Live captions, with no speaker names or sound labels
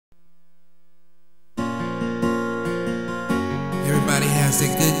I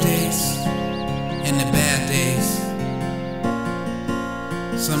said good days and the bad days.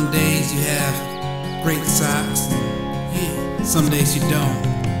 Some days you have great socks, yeah, some days you don't.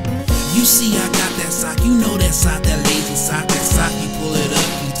 You see I got that sock, you know that sock, that lazy sock, that sock you pull it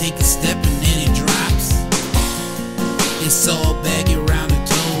up, you take a step and then it drops. It's all baggy around the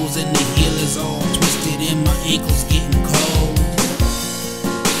toes and the heel is all twisted and my ankle's getting cold,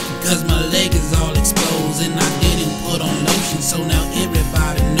 cause my leg is all exposed and I didn't put on lotion, so now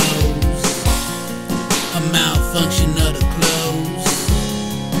everybody knows a malfunction of the clothes,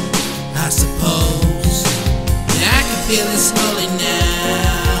 I suppose. And I can feel it slowly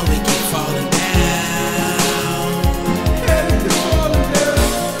now, we keep falling down. And it keep falling down.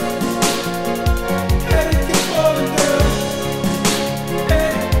 And it keep falling down.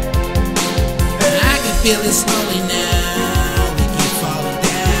 And I can feel it slowly now, we keep falling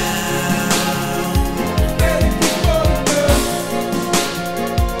down. And it keep falling down.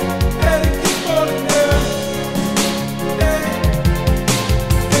 And it keep falling down.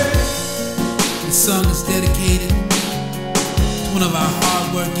 This song is dedicated to one of our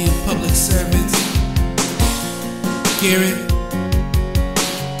hard-working public servants, Garrett.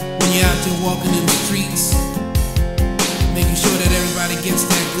 When you're out there walking in the streets, making sure that everybody gets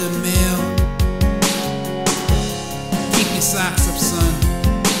that good meal, keep your socks up, son.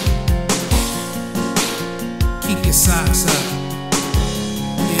 Keep your socks up.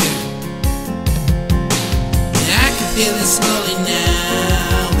 Yeah. And I can feel it slowly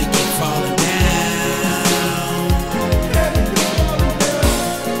now, we keep falling down. And it keep falling down.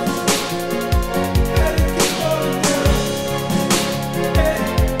 And it keep falling down.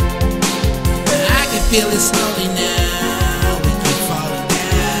 And I can feel it slowly